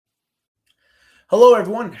Hello,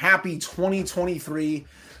 everyone. Happy 2023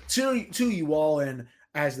 to you all. And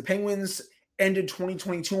as the Penguins ended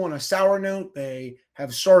 2022 on a sour note, they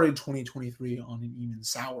have started 2023 on an even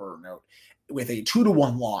sourer note with a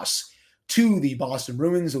 2-1 loss to the Boston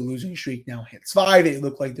Bruins. The losing streak now hits 5. It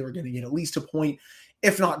looked like they were going to get at least a point,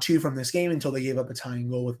 if not 2, from this game until they gave up a tying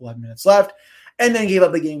goal with 11 minutes left and then gave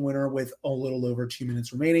up the game winner with a little over 2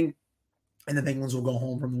 minutes remaining. And the Penguins will go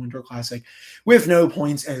home from the Winter Classic with no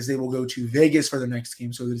points as they will go to Vegas for their next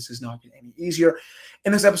game. So this is not getting any easier.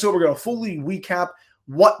 In this episode, we're going to fully recap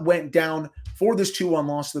what went down for this 2-1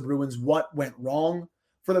 loss to the Bruins, what went wrong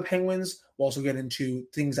for the Penguins. We'll also get into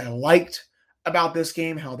things I liked about this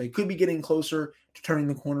game, how they could be getting closer to turning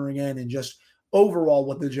the corner again, and just overall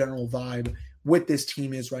what the general vibe with this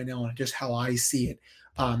team is right now and just how I see it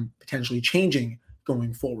potentially changing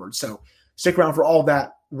going forward. So stick around for all of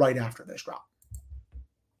that right after this drop.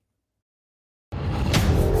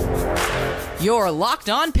 You're Locked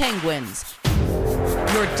On Penguins,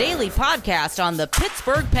 your daily podcast on the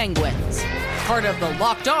Pittsburgh Penguins, part of the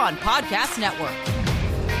Locked On Podcast Network,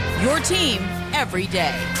 your team every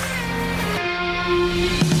day.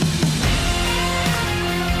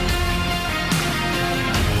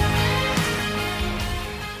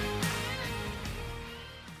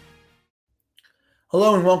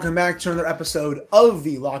 Hello and welcome back to another episode of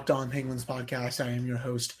the Locked On Penguins podcast. I am your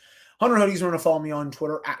host, Hunter Hodes. You're going to follow me on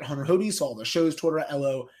Twitter at Hunter Hodes, follow the show's Twitter at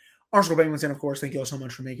LO Arsenal Penguins. And of course, thank you all so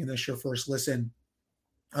much for making this your first listen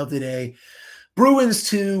of the day. Bruins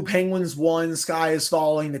 2, Penguins 1, sky is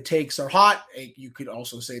falling, the takes are hot. You could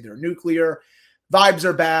also say they're nuclear. Vibes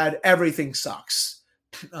are bad, everything sucks,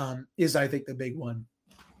 is I think the big one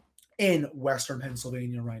in Western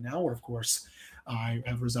Pennsylvania right now, where of course I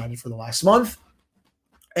have resided for the last month.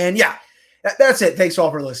 And yeah, that's it. Thanks all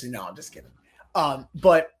for listening. No, I'm just kidding.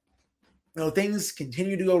 But you know, things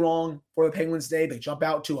continue to go wrong for the Penguins today. They jump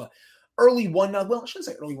out to a early 1-0. Well, I shouldn't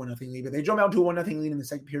say early 1-0 lead, but they jump out to a 1-0 lead in the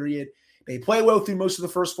second period. They play well through most of the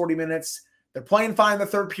first 40 minutes. They're playing fine in the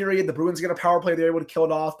third period. The Bruins get a power play. They're able to kill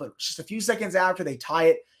it off, but just a few seconds after they tie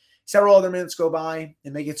it, several other minutes go by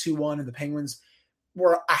and make it 2-1, and the Penguins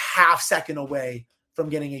were a half second away from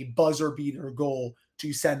getting a buzzer beater goal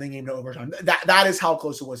to send the game to overtime. That is how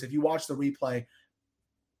close it was. If you watch the replay,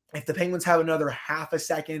 if the Penguins have another half a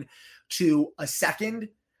second to a second,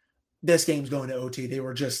 this game's going to OT. They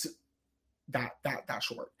were just that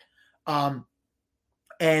short.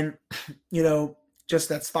 And, you know, just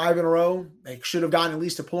that's 5 in a row. They should have gotten at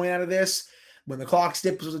least a point out of this. When the clock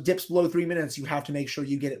dips below 3 minutes, you have to make sure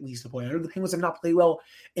you get at least a point. I know the Penguins have not played well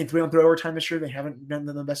in 3-on-3 overtime this year. They haven't done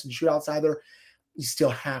the best in shootouts either. You still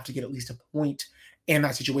have to get at least a point in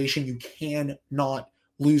that situation. You cannot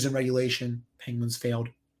lose in regulation. Penguins failed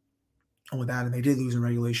with that, and they did lose in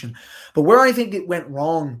regulation. But where I think it went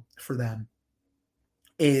wrong for them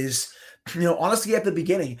is, you know, honestly, at the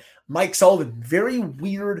beginning, Mike Sullivan, very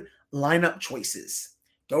weird lineup choices.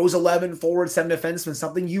 Goes 11 forward, 7 defensemen,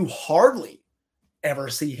 something you hardly ever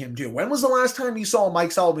see him do. When was the last time you saw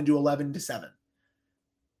Mike Sullivan do 11 to 7?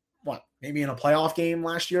 What, maybe in a playoff game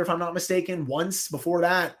last year, if I'm not mistaken? Once before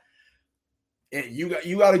that. You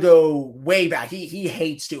got to go way back. He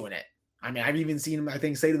hates doing it. I mean, I've even seen him, I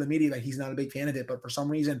think, say to the media that he's not a big fan of it, but for some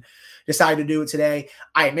reason decided to do it today.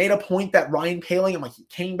 I made a point that Ryan Poehling, I'm like, he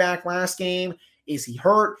came back last game. Is he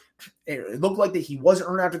hurt? It looked like that he wasn't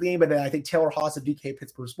hurt after the game, but I think Taylor Haas of DK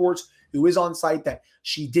Pittsburgh Sports, who is on site, that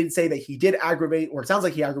she did say that he did aggravate, or it sounds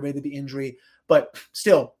like he aggravated the injury, but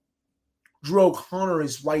still, Drew O'Connor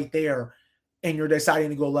is right there, and you're deciding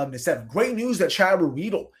to go 11 to 7. Great news that Chad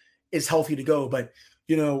Ruedel is healthy to go, but,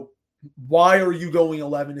 you know, why are you going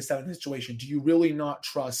 11 to 7 in this situation? Do you really not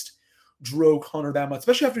trust Drew O'Connor that much,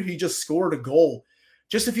 especially after he just scored a goal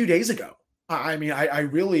just a few days ago? I mean, I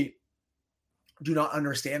really do not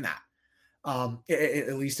understand that,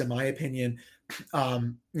 at least in my opinion.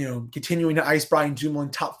 You know, continuing to ice Brian Dumoulin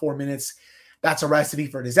top 4 minutes, that's a recipe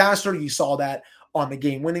for disaster. You saw that on the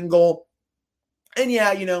game-winning goal. And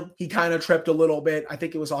yeah, you know, he kind of tripped a little bit. I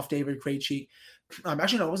think it was off David Krejci.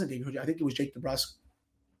 Actually, no, it wasn't David Krejci. I think it was Jake DeBrusk.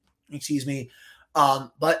 Excuse me.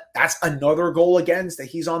 But that's another goal against that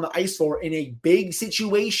he's on the ice for in a big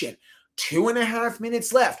situation. 2.5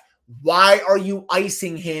 minutes left. Why are you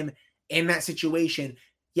icing him in that situation?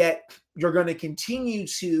 Yet you're going to continue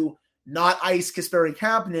to not ice Kasperi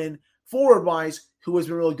Kapanen forward-wise, who has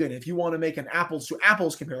been really good. If you want to make an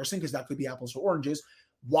apples-to-apples comparison, because that could be apples to oranges,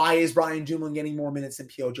 why is Brian Dumoulin getting more minutes than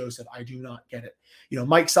P.O. Joseph? I do not get it. You know,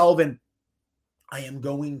 Mike Sullivan, I am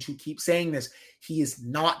going to keep saying this. He is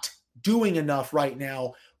not doing enough right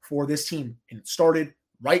now for this team. And it started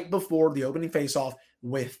right before the opening faceoff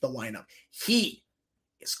with the lineup. He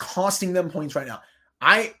is costing them points right now.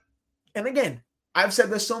 And again, I've said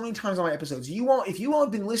this so many times on my episodes. If you all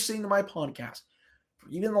have been listening to my podcast for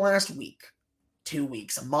even the last week, 2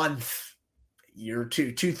 weeks, a month, a year,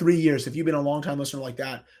 3 years, if you've been a long time listener like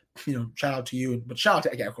that, shout out to you, but shout out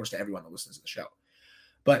to, again, of course, to everyone that listens to the show.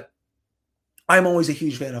 But I'm always a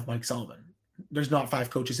huge fan of Mike Sullivan. There's not 5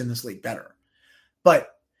 coaches in this league better. But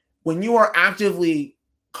when you are actively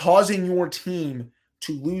causing your team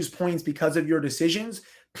to lose points because of your decisions,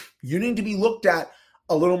 you need to be looked at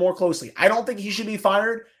a little more closely. I don't think he should be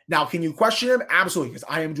fired. Now, can you question him? Absolutely, because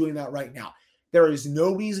I am doing that right now. There is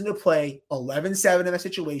no reason to play 11-7 in a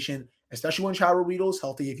situation, especially when Chad Riedel is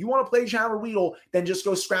healthy. If you want to play Chad Riedel, then just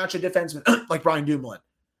go scratch a defenseman like Brian Dumoulin.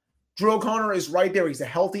 Drew O'Connor is right there. He's a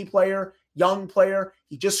healthy player, young player.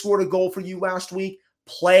 He just scored a goal for you last week.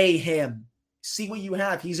 Play him. See what you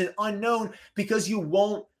have. He's an unknown because you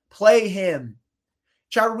won't play him.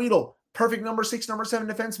 Chad Riedel, perfect number 6, number 7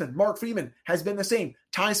 defenseman. Mark Friedman has been the same.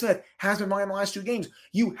 Ty Smith has been fine in the last 2 games.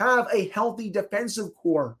 You have a healthy defensive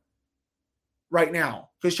core right now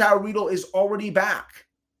because Chad Riedel is already back.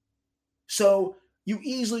 So you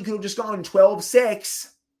easily could have just gone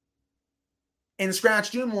 12-6 and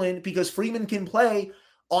scratched Dumoulin because Friedman can play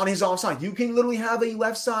on his offside. You can literally have a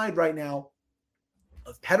left side right now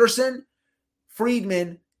of Pettersson,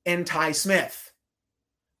 Friedman, and Ty Smith.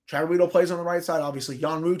 Chad Riedel plays on the right side, obviously.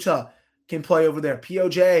 Jan Rutta can play over there.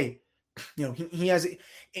 POJ, he has,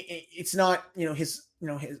 it's not,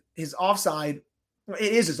 his offside.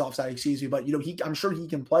 It is his offside, excuse me, but I'm sure he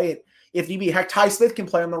can play it if need be. Heck, Ty Smith can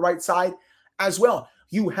play on the right side as well.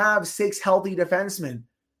 You have 6 healthy defensemen.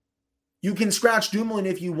 You can scratch Dumoulin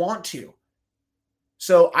if you want to.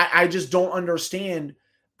 So I just don't understand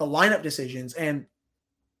the lineup decisions. And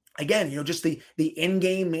again, just the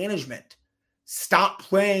in-game management. Stop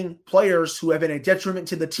playing players who have been a detriment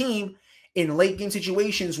to the team in late game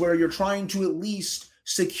situations where you're trying to at least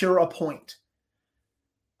secure a point.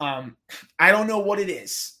 I don't know what it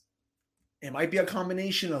is. It might be a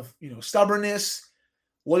combination of, stubbornness,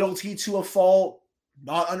 loyalty to a fault,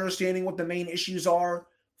 not understanding what the main issues are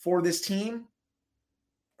for this team.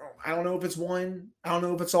 I don't know if it's one. I don't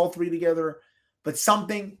know if it's all 3 together, but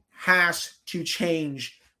something has to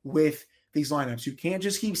change with these lineups. You can't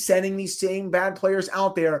just keep sending these same bad players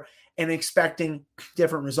out there and expecting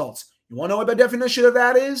different results. You want to know what the definition of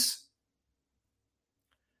that is?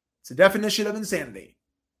 It's a definition of insanity.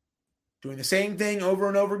 Doing the same thing over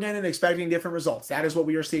and over again and expecting different results. That is what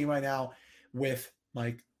we are seeing right now with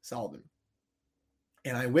Mike Sullivan.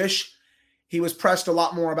 And I wish he was pressed a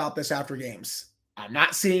lot more about this after games. I'm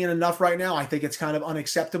not seeing it enough right now. I think it's kind of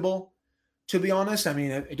unacceptable, to be honest. I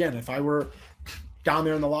mean, again, if I were down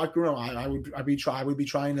there in the locker room, I would be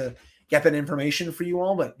trying to get that information for you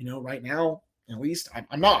all. But, right now, at least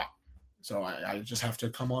I'm not. So I just have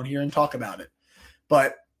to come on here and talk about it.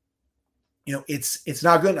 But, it's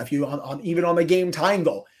not good enough. Even on the game tying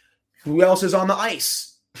goal, who else is on the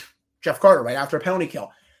ice? Jeff Carter, right after a penalty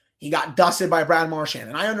kill. He got dusted by Brad Marchand.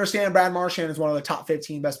 And I understand Brad Marchand is one of the top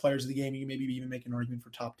 15 best players of the game. You can maybe even make an argument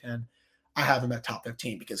for top 10. I have him at top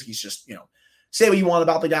 15 because he's just, say what you want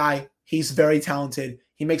about the guy. He's very talented.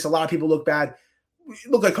 He makes a lot of people look bad.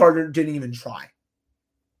 It looked like Carter didn't even try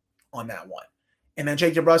on that one. And then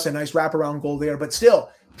Jake DeBrusk, a nice wraparound goal there. But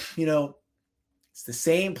still, it's the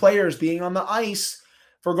same players being on the ice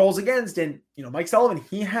for goals against. And, Mike Sullivan,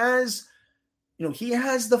 he has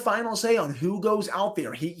the final say on who goes out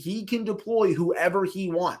there. He can deploy whoever he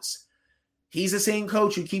wants. He's the same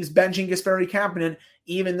coach who keeps benching Kasperi Kapanen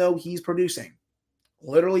even though he's producing.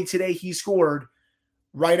 Literally today he scored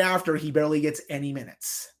right after he barely gets any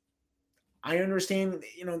minutes. I understand,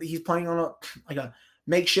 he's playing on a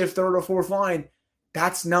makeshift 3rd or 4th line.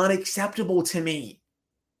 That's not acceptable to me.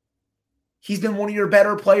 He's been one of your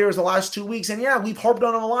better players the last 2 weeks. And yeah, we've harped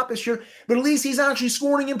on him a lot this year, but at least he's actually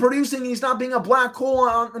scoring and producing, and he's not being a black hole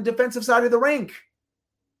on the defensive side of the rink.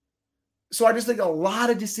 So I just think a lot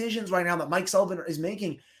of decisions right now that Mike Sullivan is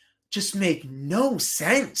making just make no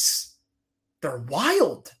sense. They're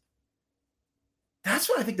wild. That's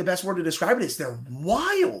what I think the best word to describe it is. They're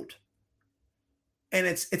wild. And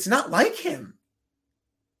it's not like him.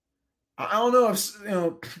 I don't know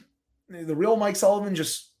if the real Mike Sullivan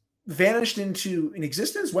just vanished into an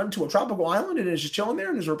existence, went to a tropical island and is just chilling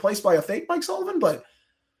there and is replaced by a fake Mike Sullivan. But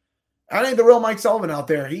I think the real Mike Sullivan out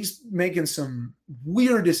there, he's making some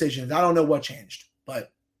weird decisions. I don't know what changed,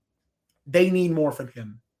 but they need more from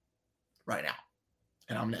him right now.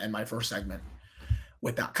 And I'm going to end my first segment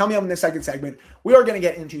with that. Coming up in the second segment, we are going to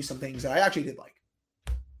get into some things that I actually did like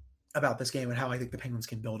about this game and how I think the Penguins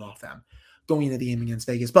can build off them going into the game against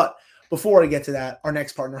Vegas. But before I get to that, our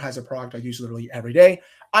next partner has a product I use literally every day.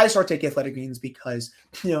 I start taking Athletic Greens because,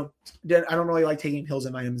 I don't really like taking pills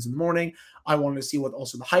and vitamins in the morning. I wanted to see what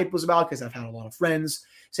also the hype was about because I've had a lot of friends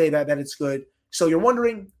say that it's good. So you're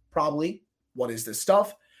wondering probably, what is this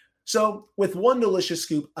stuff? So with one delicious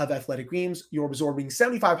scoop of Athletic Greens, you're absorbing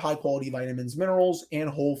 75 high-quality vitamins, minerals, and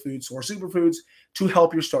whole food source superfoods to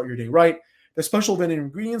help you start your day right. The special blend of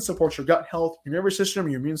ingredients supports your gut health, your nervous system,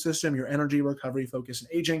 your immune system, your energy, recovery, focus, and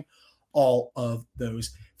aging, all of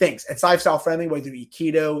those things. It's lifestyle friendly, whether you eat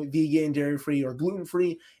keto, vegan, dairy-free, or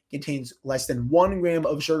gluten-free. Contains less than 1 gram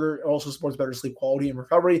of sugar. It also supports better sleep quality and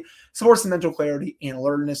recovery, supports the mental clarity and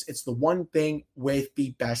alertness. It's the one thing with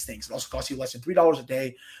the best things. It also costs you less than $3 a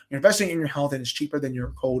day. You're investing in your health, and it's cheaper than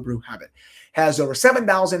your cold brew habit. Has over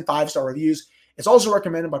 7,000 5-star reviews. It's also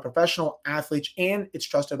recommended by professional athletes, and it's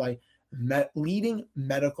trusted by leading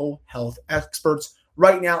medical health experts.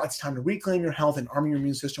 Right now, it's time to reclaim your health and arm your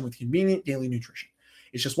immune system with convenient daily nutrition.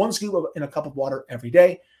 It's just one scoop in a cup of water every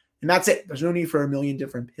day. And that's it. There's no need for a million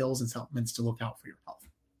different pills and supplements to look out for your health.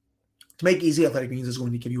 To make it easy, Athletic Greens is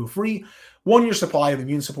going to give you a free 1-year supply of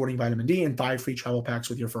immune-supporting vitamin D and 5 free travel packs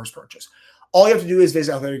with your first purchase. All you have to do is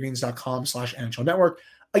visit athleticgreens.com/NHL Network.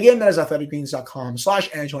 Again, that is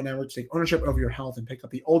athleticgreens.com/NHL Network to take ownership over your health and pick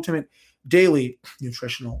up the ultimate daily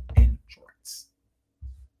nutritional insurance.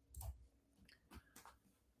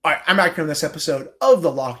 All right, I'm back here on this episode of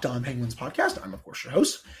the Locked On Penguins podcast. I'm, of course, your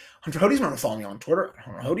host, Hunter Hodes. Remember to follow me on Twitter at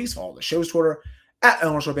Hunter Hodes. Follow the show's Twitter at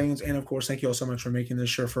Eleanor Penguins. And, of course, thank you all so much for making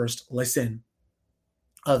this your first listen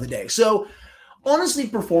of the day. So, honestly,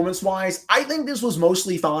 performance-wise, I think this was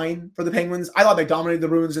mostly fine for the Penguins. I thought they dominated the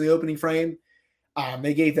Bruins in the opening frame.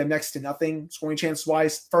 They gave them next to nothing scoring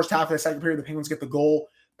chance-wise. First half of the second period, the Penguins get the goal.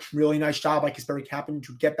 Really nice job by Kasperi Kapanen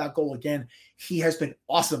to get that goal again. He has been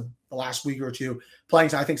awesome the last week or two,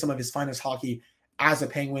 playing, I think, some of his finest hockey as a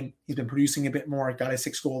Penguin. He's been producing a bit more. Got his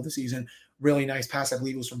 6th goal of the season. Really nice pass, I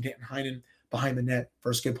believe it was from Danton Heinen behind the net.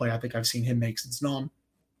 First good play I think I've seen him make since Nom.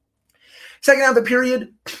 Second half of the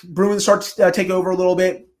period, Bruins start to take over a little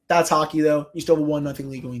bit. That's hockey, though. You still have a 1-0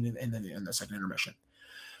 lead going in the second intermission.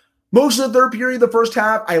 Most of the third period, the first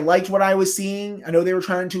half, I liked what I was seeing. I know they were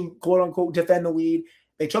trying to, quote-unquote, defend the lead.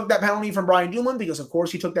 They took that penalty from Brian Dumoulin because, of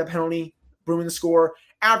course, he took that penalty. Bruins score.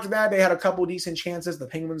 After that, they had a couple decent chances. The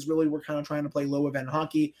Penguins really were kind of trying to play low-event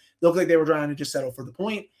hockey. It looked like they were trying to just settle for the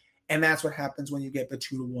point, and that's what happens when you get the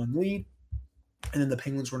 2-1 lead, and then the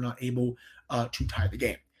Penguins were not able to tie the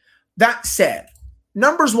game. That said,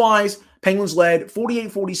 numbers-wise, Penguins led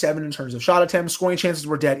 48-47 in terms of shot attempts. Scoring chances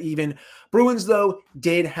were dead even. Bruins, though,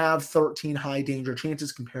 did have 13 high-danger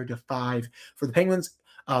chances compared to 5 for the Penguins.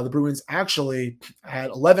 The Bruins actually had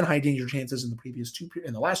 11 high-danger chances in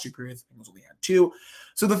the last 2 periods. The Penguins only had 2.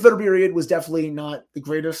 So the third period was definitely not the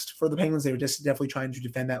greatest for the Penguins. They were just definitely trying to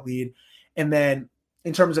defend that lead. And then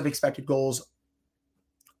in terms of expected goals,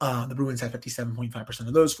 the Bruins had 57.5%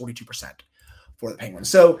 of those, 42% for the Penguins.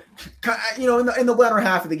 So, in the latter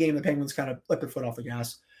half of the game, the Penguins kind of let their foot off the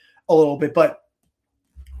gas a little bit. But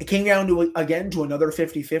it came down to another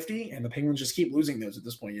 50-50, and the Penguins just keep losing those at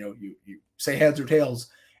this point. You say heads or tails.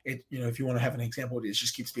 If you want to have an example, it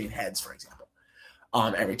just keeps being heads, for example,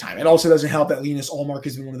 every time. It also doesn't help that Linus Ullmark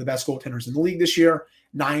has been one of the best goaltenders in the league this year.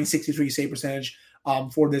 .963 save percentage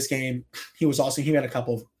for this game. He was awesome. He had a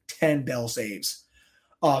couple of 10 bell saves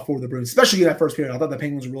for the Bruins, especially in that first period. I thought the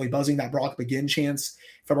Penguins were really buzzing. That Brock McGinn chance,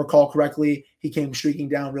 if I recall correctly, he came streaking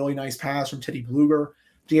down. Really nice pass from Teddy Bluger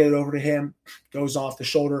to get it over to him. Goes off the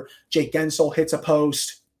shoulder. Jake Gensel hits a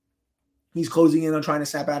post. He's closing in on trying to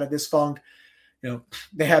snap out of this funk.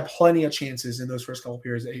 They had plenty of chances in those first couple of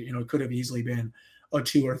periods. It could have easily been a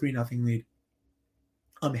 2 or 3-0 lead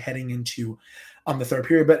heading into the third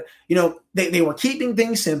period. But, they were keeping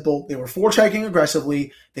things simple. They were forechecking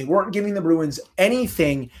aggressively. They weren't giving the Bruins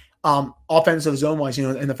anything offensive zone-wise.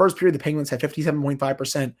 In the first period, the Penguins had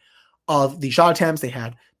 57.5% of the shot attempts. They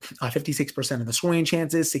had 56% of the scoring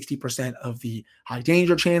chances, 60% of the high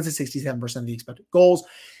danger chances, 67% of the expected goals.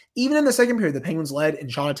 Even in the second period, the Penguins led in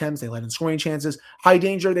shot attempts. They led in scoring chances. High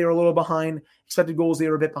danger, they were a little behind. Expected goals, they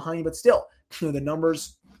were a bit behind. But still, the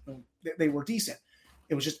numbers, they were decent.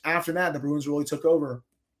 It was just after that, the Bruins really took over.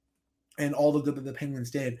 And all the good that the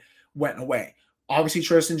Penguins did went away. Obviously,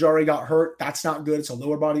 Tristan Jarry got hurt. That's not good. It's a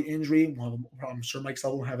lower body injury. Well, I'm sure Mike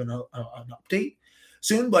Sullivan will have an update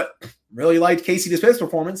soon. But really liked Casey DeSmith's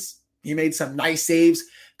performance. He made some nice saves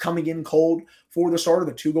coming in cold for the starter.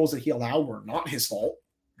 The 2 goals that he allowed were not his fault.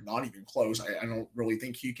 Not even close. I don't really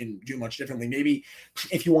think you can do much differently. Maybe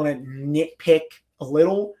if you want to nitpick a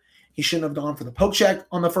little, he shouldn't have gone for the poke check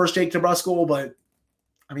on the first Jake DeBrusk goal, but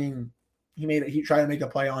he tried to make a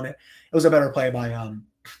play on it. It was a better play by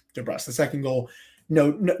DeBrusque. The second goal,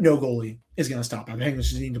 no goalie is going to stop. I think they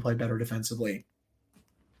just need to play better defensively,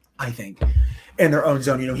 I think, in their own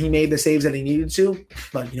zone. He made the saves that he needed to,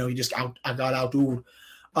 but, he just got outdueled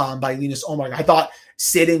by Linus Ullmark. I thought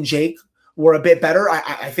Sid and Jake were a bit better.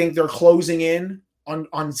 I think they're closing in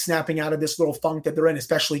on snapping out of this little funk that they're in,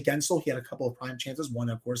 especially Gensel. He had a couple of prime chances, one,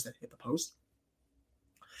 of course, that hit the post.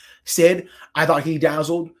 Sid, I thought he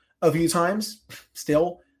dazzled a few times.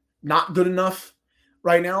 Still not good enough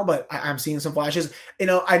right now, but I'm seeing some flashes.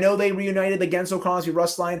 I know they reunited the Gensel Crosby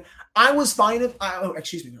Rust line. I was fine if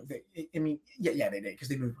they did because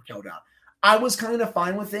they moved Raquel down. I was kind of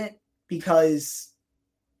fine with it because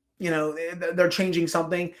they're changing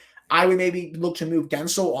something. I would maybe look to move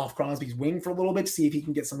Gensel off Crosby's wing for a little bit to see if he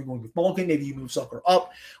can get something going with Malkin. Maybe you move Zucker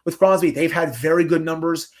up with Crosby. They've had very good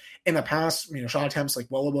numbers in the past. Shot attempts like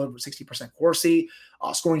well above 60% Corsi,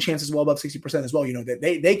 scoring chances well above 60% as well.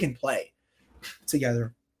 They can play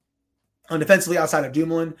together. Defensively, outside of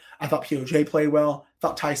Dumoulin, I thought POJ played well.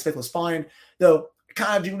 Thought Ty Smith was fine, though. I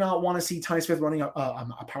kind of do not want to see Ty Smith running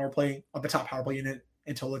a power play of the top power play unit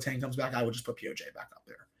until Letang comes back. I would just put POJ back up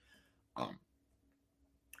there.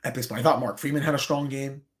 At this point, I thought Mark Freeman had a strong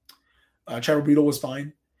game. Trevor Beadle was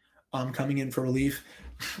fine, coming in for relief.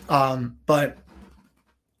 But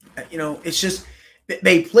it's just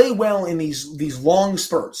they play well in these long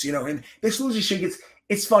spurts. And this losing streak,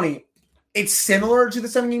 it's funny. It's similar to the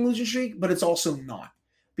 7-game losing streak, but it's also not,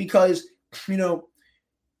 because the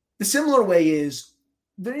similar way is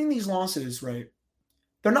they're in these losses, right?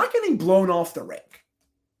 They're not getting blown off the rink.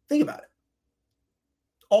 Think about it.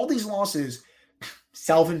 All these losses.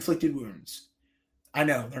 Self-inflicted wounds. I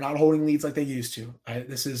know they're not holding leads like they used to.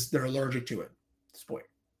 They're allergic to it at this point.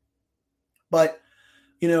 But,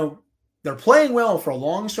 they're playing well for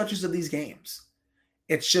long stretches of these games.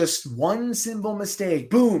 It's just one simple mistake.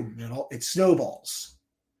 Boom. It snowballs.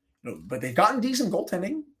 But they've gotten decent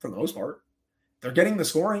goaltending for the most part. They're getting the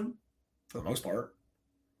scoring for the most part.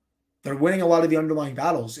 They're winning a lot of the underlying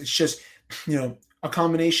battles. It's just, a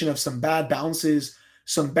combination of some bad bounces,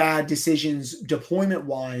 some bad decisions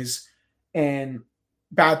deployment-wise, and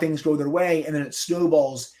bad things go their way, and then it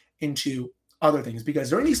snowballs into other things. Because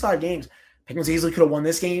during these 5 games, Penguins easily could have won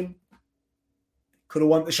this game. Should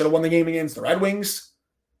have won the game against the Red Wings.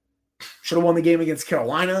 Should have won the game against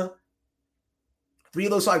Carolina. 3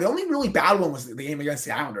 of those 5. The only really bad one was the game against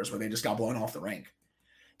the Islanders, where they just got blown off the rink.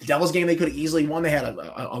 The Devils game they could have easily won. They had a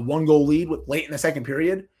 1-goal lead late in the second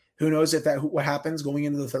period. Who knows what happens going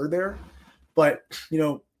into the third there. But,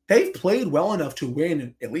 they've played well enough to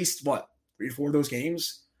win at least, 3 or 4 of those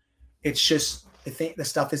games. It's just, I think the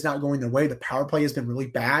stuff is not going their way. The power play has been really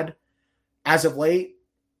bad as of late.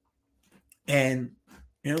 And,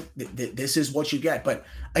 this is what you get. But,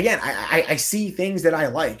 again, I see things that I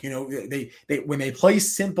like. They when they play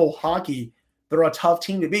simple hockey, they're a tough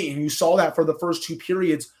team to beat. And you saw that for the first 2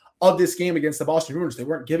 periods of this game against the Boston Bruins. They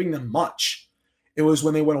weren't giving them much. It was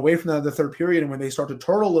when they went away from the third period and when they start to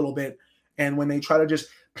turtle a little bit, and when they try to just,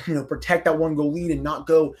 protect that 1-goal lead and not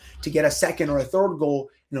go to get a second or a third goal,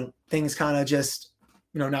 things kind of just,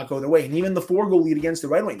 not go their way. And even the 4-goal lead against the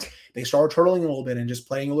Red Wings, they started turtling a little bit and just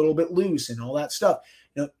playing a little bit loose and all that stuff.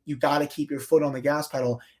 You got to keep your foot on the gas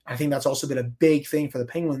pedal. I think that's also been a big thing for the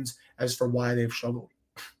Penguins as for why they've struggled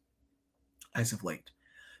as of late.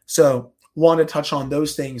 So, want to touch on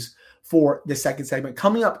those things for the second segment.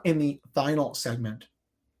 Coming up in the final segment,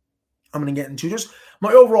 I'm going to get into just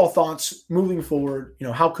my overall thoughts moving forward.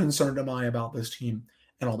 How concerned am I about this team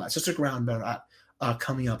and all that. So stick around about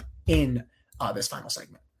coming up in this final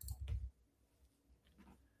segment.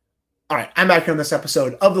 All right, I'm back here on this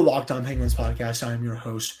episode of the Locked On Penguins podcast. I'm your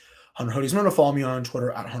host, Hunter Hodes. Remember to follow me on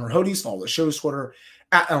Twitter at Hunter Hodes. Follow the show's Twitter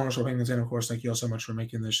at @Penguins. And of course, thank you all so much for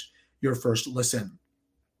making this your first listen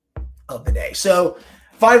of the day. So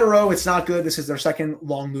 5 in a row, it's not good. This is their second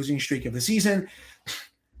long losing streak of the season.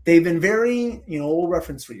 They've been very, we'll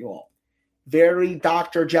reference for you all, very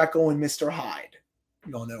Dr. Jekyll and Mr. Hyde.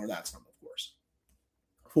 You all know where that's from, of course.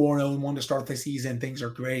 4-0-1 to start the season. Things are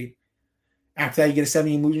great. After that, you get a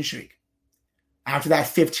 7-game losing streak. After that,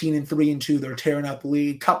 15-3-2, they're tearing up the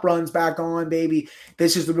lead. Cup runs back on, baby.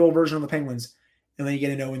 This is the real version of the Penguins. And then you get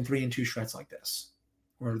an 0-3-2 stretch like this,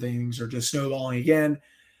 where things are just snowballing again.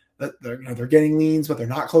 They're getting leans, but they're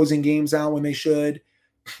not closing games out when they should.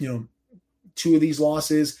 2 of these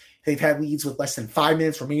losses, they've had leads with less than 5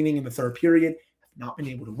 minutes remaining in the third period, have not been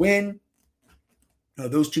able to win.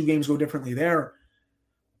 Those 2 games go differently there.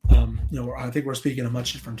 I think we're speaking a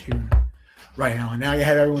much different tune right now. And now you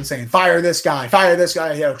have everyone saying, fire this guy,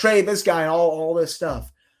 trade this guy, and all this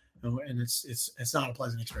stuff. And it's not a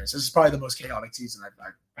pleasant experience. This is probably the most chaotic season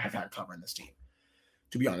I've had covering this team.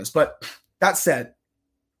 to be honest. But that said,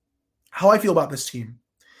 how I feel about this team,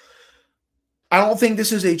 I don't think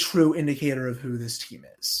this is a true indicator of who this team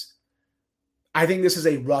is. I think this is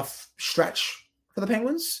a rough stretch for the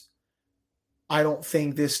Penguins. I don't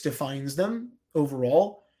think this defines them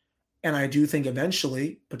overall. And I do think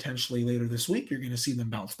eventually, potentially later this week, you're going to see them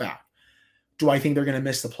bounce back. Do I think they're going to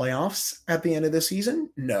miss the playoffs at the end of the season?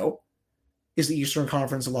 No. Is the Eastern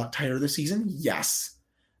Conference a lot tighter this season? Yes.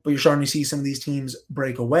 But you're starting to see some of these teams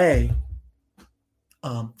break away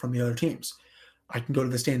from the other teams. I can go to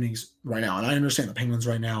the standings right now, and I understand the Penguins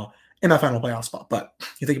right now in that final playoff spot. But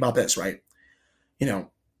you think about this, right? You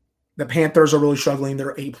know, the Panthers are really struggling.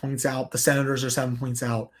 They're 8 points out. The Senators are 7 points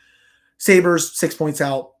out. Sabres, 6 points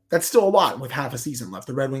out. That's still a lot with half a season left.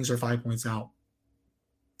 The Red Wings are 5 points out.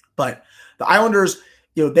 But the Islanders,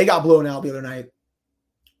 you know, they got blown out the other night.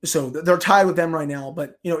 So they're tied with them right now.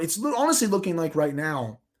 But, you know, it's honestly looking like right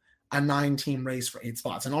now a 9-team race for 8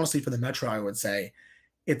 spots. And honestly, for the Metro, I would say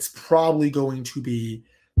it's probably going to be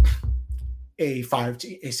a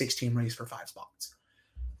 6-team race for 5 spots.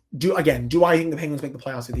 Do I think the Penguins make the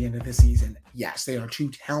playoffs at the end of this season? Yes, they are too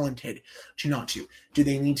talented to not to. Do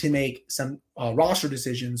they need to make some roster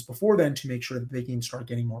decisions before then to make sure that they can start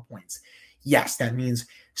getting more points? Yes, that means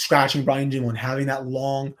scratching Brian Dillon, having that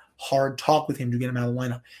long, hard talk with him to get him out of the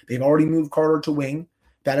lineup. They've already moved Carter to wing.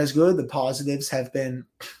 That is good. The positives have been,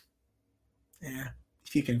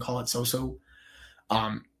 if you can call it so-so.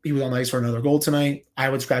 He was on the ice for another goal tonight. I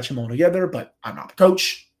would scratch him altogether, but I'm not the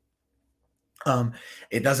coach.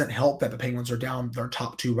 It doesn't help that the Penguins are down their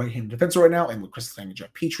top 2 right-handed defensemen right now, and with Chris Letang and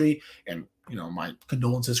Jeff Petrie. And, you know, my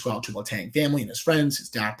condolences go out to the Letang family and his friends. His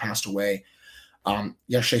dad passed away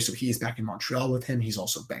yesterday, so he is back in Montreal with him. He's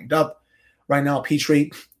also banged up right now.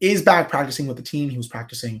 Petrie is back practicing with the team. He was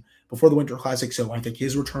practicing before the Winter Classic, so I think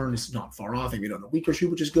his return is not far off, maybe in a week or 2,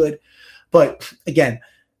 which is good. But again,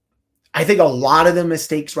 I think a lot of the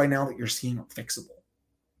mistakes right now that you're seeing are fixable.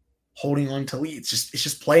 Holding on to leads, it's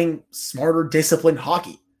just playing smarter, disciplined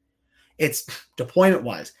hockey. It's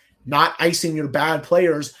deployment-wise, not icing your bad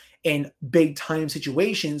players in big-time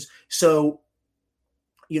situations. So,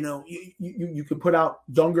 you know, you can put out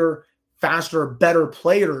younger, faster, better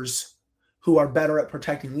players who are better at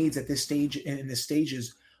protecting leads at this stage in the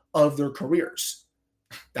stages of their careers.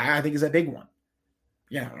 That I think is a big one.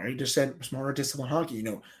 Yeah, I already just said smarter, disciplined hockey. You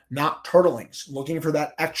know, not turtlings, looking for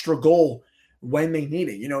that extra goal when they need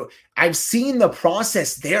it. You know, I've seen the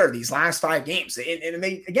process there these last 5 games. And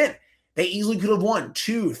they easily could have won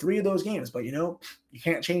 2, 3 of those games. But, you know, you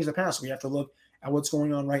can't change the past. We have to look at what's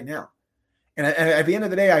going on right now. And at the end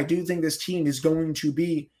of the day, I do think this team is going to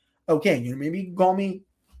be okay. You know, maybe you can call me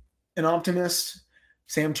an optimist,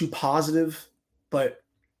 say I'm too positive. But,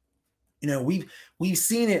 you know, we've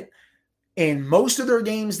seen it in most of their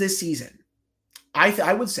games this season.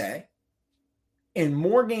 I would say in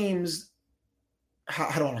more games.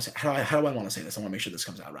 How do I want to say this? I want to make sure this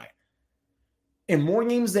comes out right. In more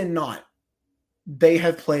games than not, they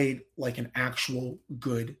have played like an actual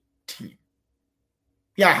good team.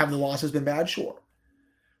 Yeah, have the losses been bad? Sure.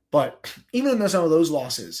 But even in some of those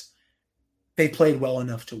losses, they played well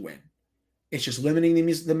enough to win. It's just limiting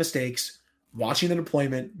the mistakes, watching the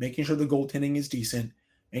deployment, making sure the goaltending is decent,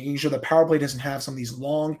 making sure the power play doesn't have some of these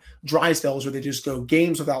long, dry spells where they just go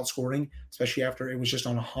games without scoring, especially after it was just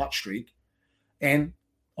on a hot streak. And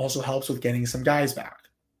also helps with getting some guys back.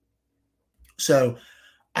 So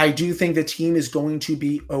I do think the team is going to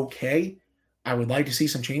be okay. I would like to see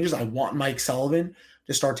some changes. I want Mike Sullivan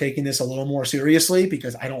to start taking this a little more seriously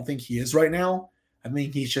because I don't think he is right now. I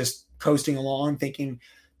think he's just coasting along thinking,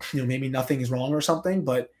 you know, maybe nothing is wrong or something.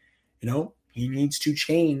 But, you know, he needs to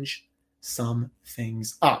change some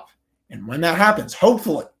things up. And when that happens,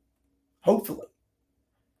 hopefully,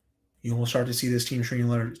 you will start to see this team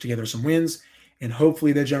string together some wins. And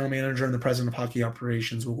hopefully the general manager and the president of hockey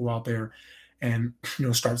operations will go out there and, you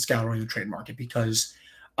know, start scouring the trade market because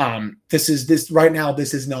this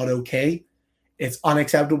is not okay. It's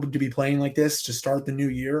unacceptable to be playing like this to start the new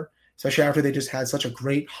year, especially after they just had such a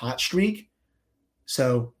great hot streak.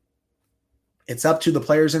 So it's up to the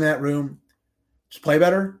players in that room to play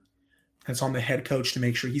better. And it's on the head coach to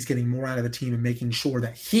make sure he's getting more out of the team and making sure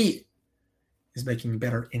that he is making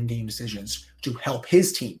better in-game decisions to help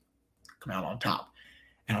his team come out on top.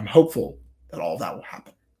 And I'm hopeful that all of that will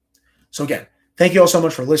happen. So again, thank you all so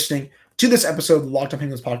much for listening to this episode of the Locked On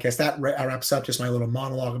Penguins podcast. That wraps up just my little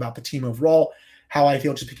monologue about the team overall, how I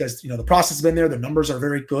feel just because, you know, the process has been there. The numbers are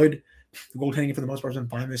very good. The goaltending for the most part has been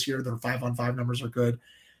fine this year. Their 5-on-5 numbers are good.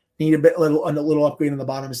 Need a little upgrade in the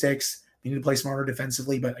bottom 6. They need to play smarter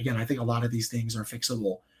defensively. But again, I think a lot of these things are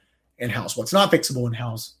fixable in-house. What's not fixable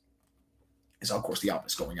in-house is, of course, the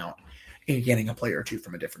Office going out and getting a player or two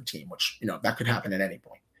from a different team, which, that could happen at any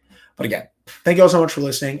point. But again, thank you all so much for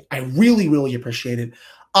listening. I really, really appreciate it.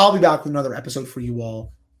 I'll be back with another episode for you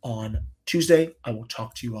all on Tuesday. I will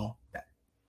talk to you all